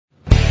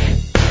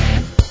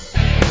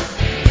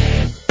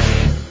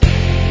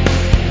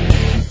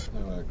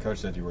Coach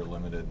said you were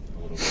limited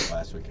a little bit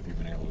last week. Have you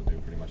been able to do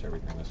pretty much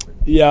everything this week?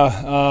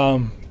 Yeah,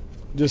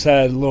 just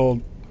had a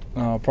little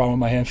problem with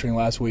my hamstring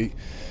last week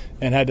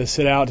and had to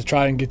sit out to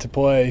try and get to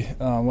play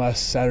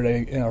last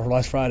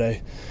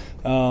Friday,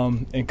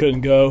 and couldn't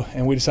go.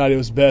 And we decided it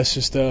was best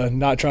just to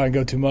not try and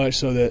go too much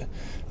so that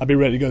I'd be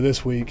ready to go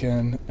this week.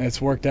 And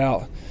it's worked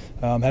out.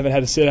 Haven't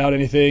had to sit out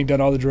anything, done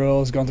all the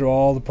drills, gone through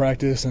all the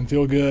practice, and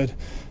feel good.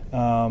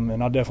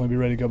 And I'll definitely be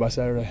ready to go by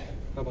Saturday.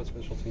 How about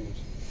special teams?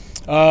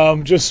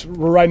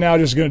 We're right now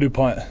just going to do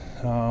punt.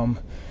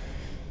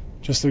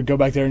 Just to go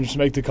back there and just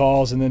make the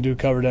calls and then do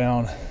cover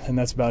down, and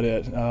that's about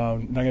it.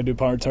 Not going to do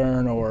punt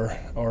return or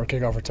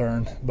kickoff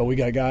return, but we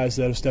got guys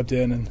that have stepped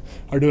in and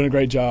are doing a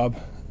great job.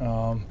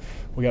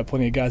 We got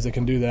plenty of guys that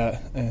can do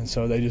that, and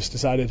so they just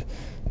decided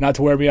not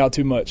to wear me out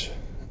too much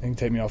and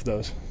take me off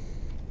those.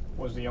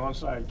 Was the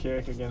onside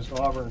kick against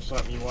Auburn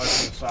something you watched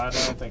on the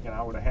sideline thinking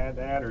I would have had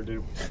that, or did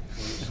it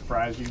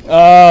surprise you?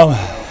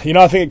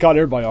 I think it caught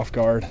everybody off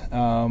guard.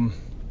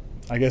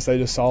 I guess they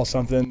just saw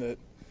something that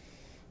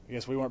I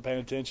guess we weren't paying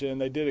attention.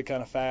 They did it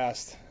kind of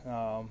fast.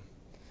 I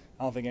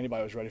don't think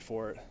anybody was ready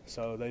for it,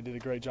 so they did a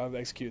great job of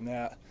executing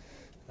that.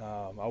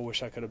 I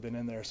wish I could have been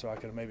in there so I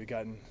could have maybe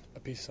gotten a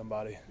piece of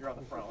somebody. You're on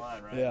the front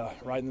line, right? Yeah,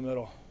 right in the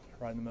middle,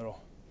 right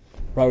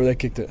where they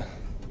kicked it. Are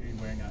you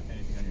wearing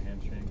anything on your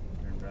hamstring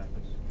during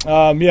practice?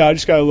 Yeah, I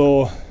just got a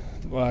little,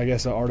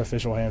 an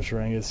artificial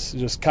hamstring. It's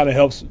just kind of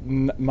helps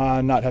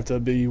mine not have to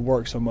be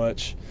worked so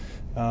much.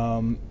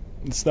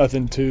 It's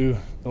nothing too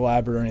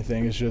elaborate or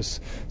anything. It's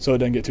just so it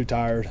doesn't get too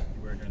tired. You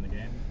wear it during the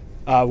game?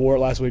 I wore it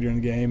last week during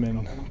the game,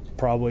 and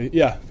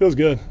feels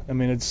good. I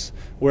mean,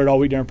 wear it all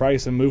week during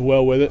practice and move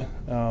well with it.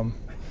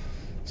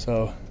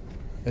 So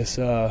it's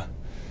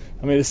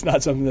it's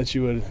not something that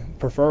you would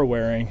prefer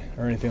wearing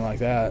or anything like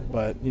that,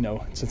 but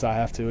since I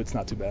have to, it's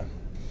not too bad.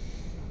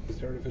 Is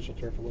the artificial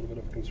turf a little bit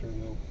of a concern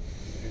though?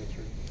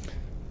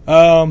 The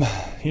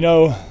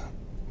hamstring?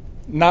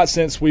 Not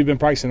since we've been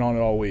practicing on it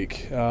all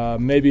week.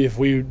 Maybe if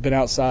we've been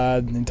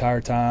outside the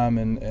entire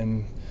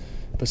time,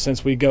 but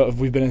since we've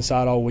been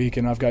inside all week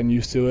and I've gotten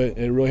used to it,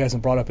 it really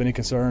hasn't brought up any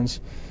concerns.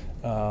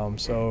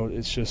 So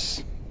it's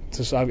just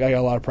I got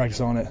a lot of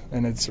practice on it,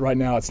 and right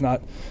now it's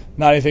not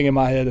anything in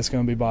my head that's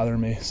going to be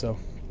bothering me. So.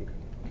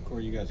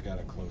 Corey, you guys got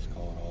a close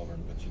call at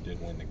Auburn, but you did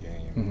win the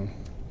game. Mm-hmm.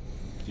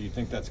 Do you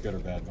think that's good or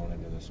bad going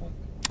into this one?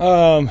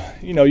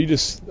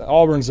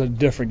 Auburn's a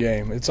different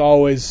game. It's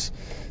always,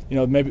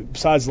 maybe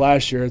besides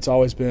last year, it's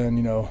always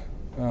been,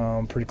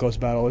 pretty close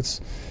battle.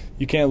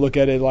 You can't look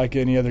at it like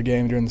any other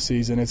game during the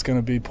season. It's going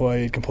to be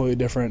played completely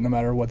different no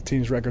matter what the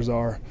team's records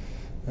are.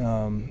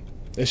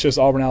 It's just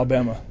Auburn,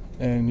 Alabama,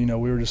 and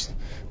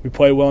we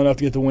played well enough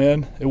to get the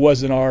win. It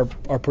wasn't our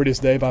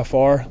prettiest day by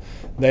far.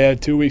 They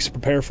had 2 weeks to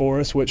prepare for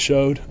us, which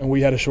showed, and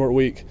we had a short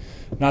week.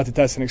 Not that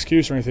that's an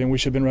excuse or anything. We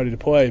should have been ready to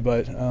play,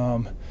 but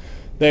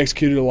they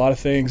executed a lot of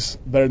things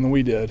better than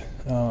we did.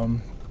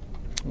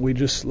 We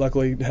just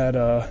luckily had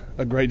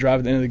a great drive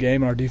at the end of the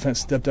game, and our defense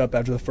stepped up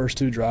after the first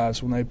 2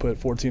 drives when they put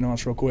 14 on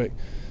us real quick.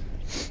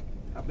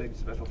 How big is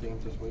special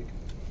teams this week?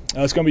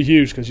 It's going to be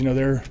huge because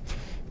they're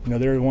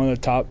one of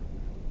the top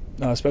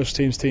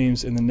special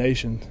teams in the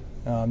nation.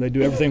 They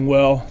do everything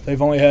well.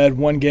 They've only had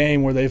one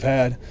game where they've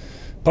had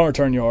punt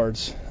return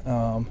yards.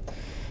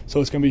 So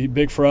it's going to be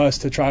big for us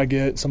to try to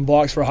get some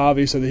blocks for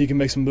Javi so that he can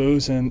make some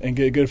moves and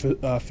get a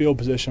good field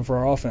position for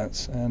our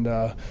offense. And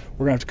we're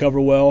going to have to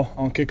cover well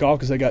on kickoff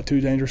because they got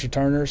 2 dangerous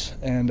returners.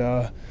 And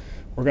we're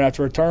going to have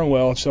to return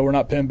well so we're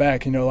not pinned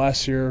back.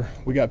 Last year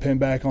we got pinned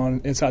back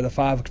on inside the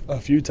 5 a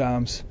few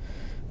times.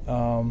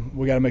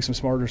 We got to make some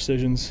smarter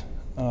decisions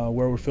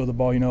where we field the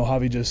ball.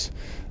 Javi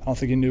I don't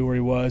think he knew where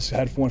he was.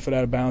 Had 1 foot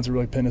out of bounds and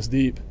really pinned us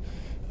deep.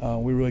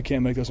 We really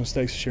can't make those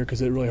mistakes this year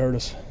because it really hurt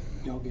us.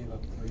 Y'all gave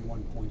up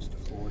 31 points to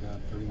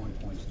Florida, 31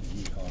 points to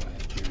Utah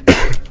last year,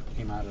 and you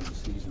came out of the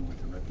season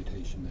with a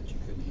reputation that you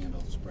couldn't handle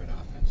the spread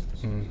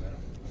offenses. Mm-hmm. Is that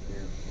a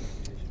fair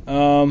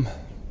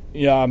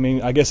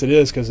reputation? Yeah, I guess it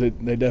is because they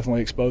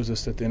definitely exposed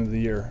us at the end of the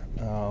year.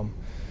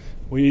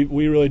 We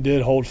really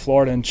did hold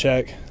Florida in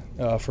check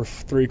for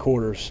 3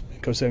 quarters.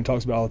 Coach Saban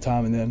talks about it all the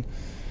time, and then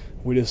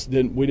we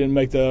didn't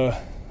make the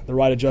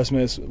right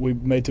adjustments. We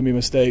made too many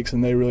mistakes,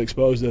 and they really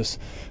exposed us.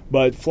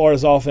 But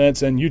Florida's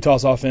offense and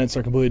Utah's offense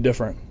are completely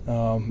different.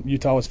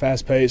 Utah was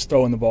fast-paced,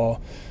 throwing the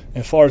ball,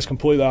 and Florida's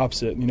completely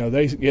opposite.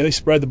 They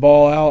spread the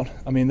ball out.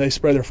 They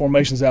spread their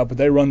formations out, but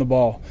they run the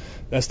ball.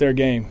 That's their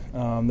game.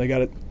 They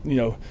got it.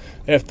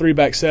 They have 3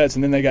 back sets,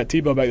 and then they got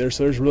Tebow back there.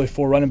 So there's really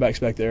 4 running backs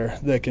back there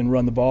that can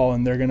run the ball,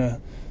 and they're gonna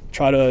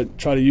try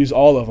to use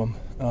all of them.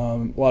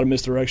 A lot of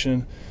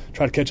misdirection.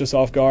 Try to catch us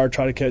off guard,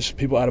 try to catch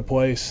people out of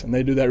place, and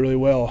they do that really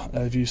well,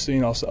 as you've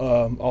seen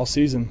all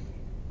season.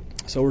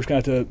 So we're just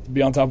going to have to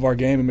be on top of our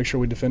game and make sure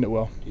we defend it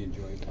well. Do you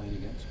enjoy playing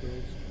against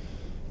Spurs?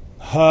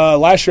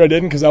 Last year I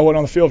didn't because I wasn't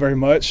on the field very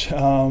much.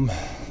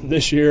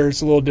 This year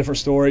it's a little different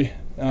story.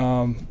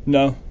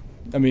 No,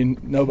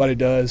 nobody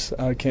does.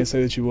 I can't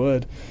say that you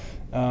would.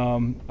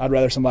 I'd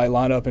rather somebody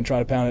line up and try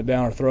to pound it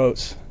down our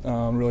throats,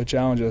 really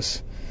challenge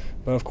us.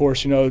 But of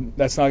course,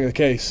 that's not the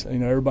case.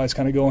 Everybody's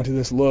kind of going to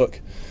this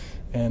look.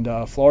 And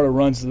Florida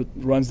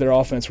runs their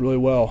offense really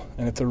well,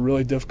 and it's a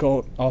really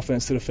difficult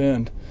offense to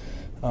defend.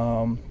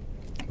 But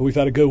we've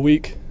had a good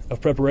week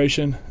of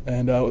preparation,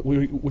 and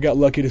we got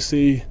lucky to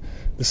see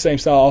the same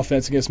style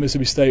offense against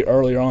Mississippi State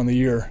earlier on in the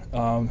year.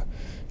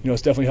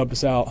 It's definitely helped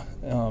us out.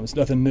 It's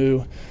nothing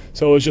new.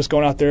 So it was just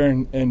going out there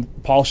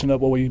and polishing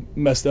up what we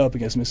messed up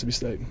against Mississippi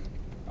State.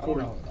 I don't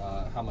know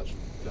how much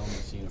film you've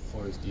seen of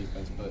Florida's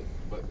defense, but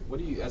what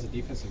do you, as a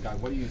defensive guy,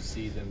 what do you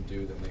see them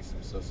do that makes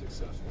them so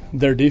successful?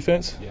 Their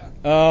defense? Yeah.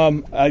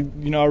 I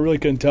really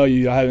couldn't tell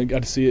you. I haven't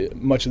got to see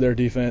much of their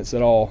defense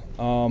at all.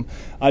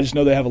 I just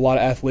know they have a lot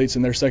of athletes,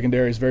 and their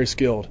secondary is very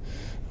skilled.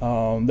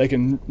 They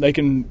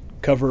can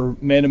cover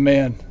man to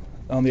man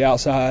on the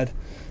outside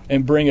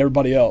and bring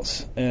everybody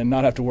else, and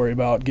not have to worry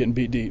about getting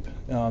beat deep.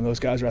 Those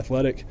guys are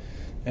athletic,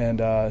 and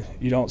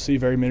you don't see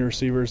very many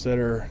receivers that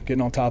are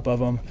getting on top of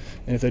them.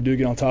 And if they do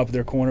get on top of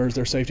their corners,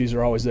 their safeties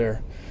are always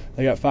there.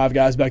 They got 5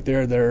 guys back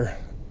there. They're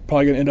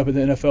probably going to end up in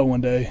the NFL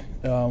one day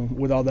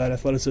with all that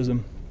athleticism.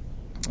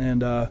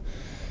 And we're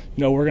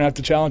going to have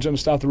to challenge them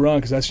to stop the run,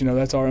 because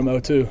that's our MO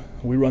too.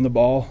 We run the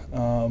ball,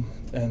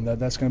 and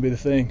that's going to be the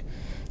thing.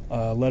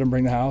 Let them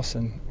bring the house,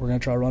 and we're going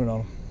to try to run it on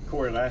them.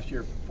 Cory, last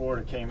year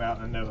Florida came out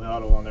in a no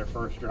huddle on their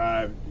first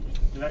drive.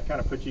 Did that kind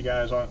of put you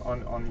guys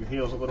on your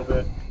heels a little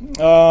bit?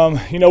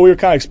 We were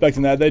kind of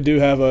expecting that. They do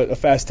have a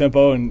fast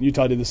tempo, and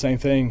Utah did the same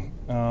thing.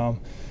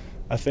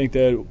 I think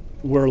that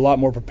we're a lot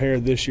more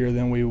prepared this year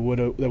than we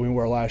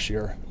were last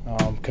year,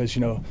 because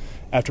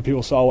after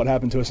people saw what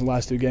happened to us in the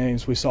last 2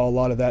 games, we saw a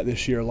lot of that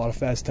this year, a lot of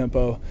fast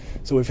tempo.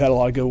 So we've had a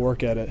lot of good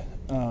work at it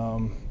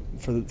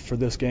for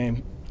this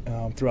game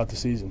throughout the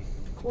season.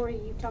 Cory,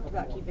 you talked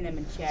about keeping them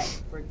in check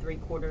for 3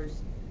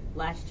 quarters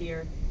last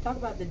year. Talk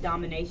about the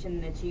domination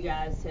that you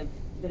guys have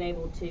been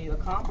able to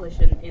accomplish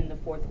in the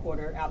fourth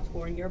quarter,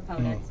 outscoring your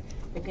opponents,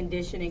 the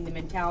conditioning, the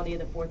mentality of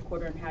the fourth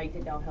quarter, and how you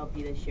think that'll help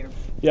you this year.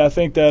 Yeah, I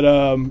think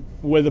that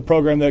with the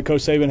program that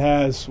Coach Saban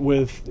has,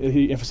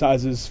 he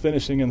emphasizes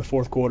finishing in the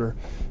fourth quarter.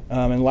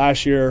 And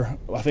last year,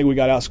 I think we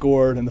got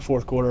outscored in the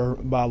fourth quarter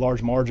by a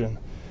large margin.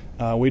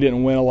 We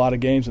didn't win a lot of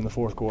games in the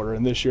fourth quarter,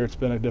 and this year it's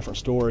been a different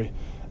story.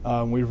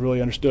 We've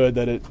really understood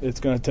that it's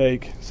going to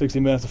take 60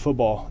 minutes of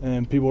football,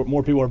 and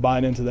more people are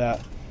buying into that.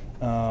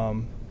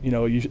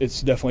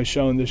 It's definitely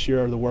shown this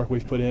year, the work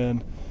we've put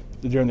in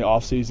during the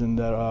off season,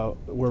 that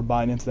we're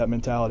buying into that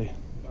mentality.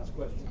 Last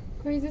question.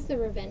 Cory, is this a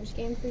revenge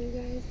game for you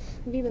guys?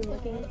 Have you been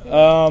looking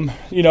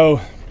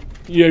for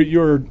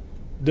you're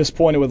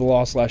disappointed with the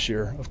loss last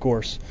year, of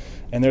course,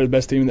 and they're the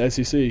best team in the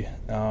SEC.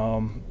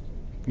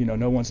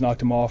 No one's knocked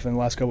them off in the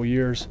last couple of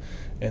years,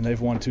 and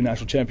they've won 2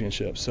 national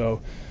championships.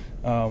 So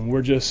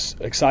we're just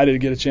excited to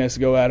get a chance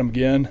to go at them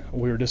again.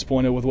 We were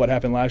disappointed with what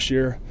happened last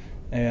year,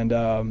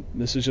 and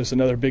this is just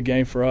another big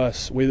game for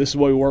us. This is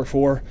what we work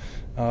for.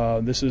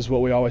 This is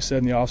what we always said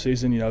in the off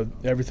season.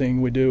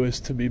 Everything we do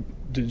is to be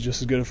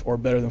just as good or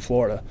better than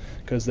Florida,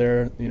 because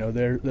they're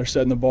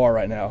setting the bar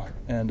right now,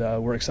 and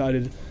we're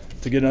excited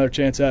to get another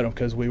chance at them,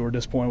 because we were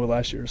disappointed with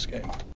last year's game.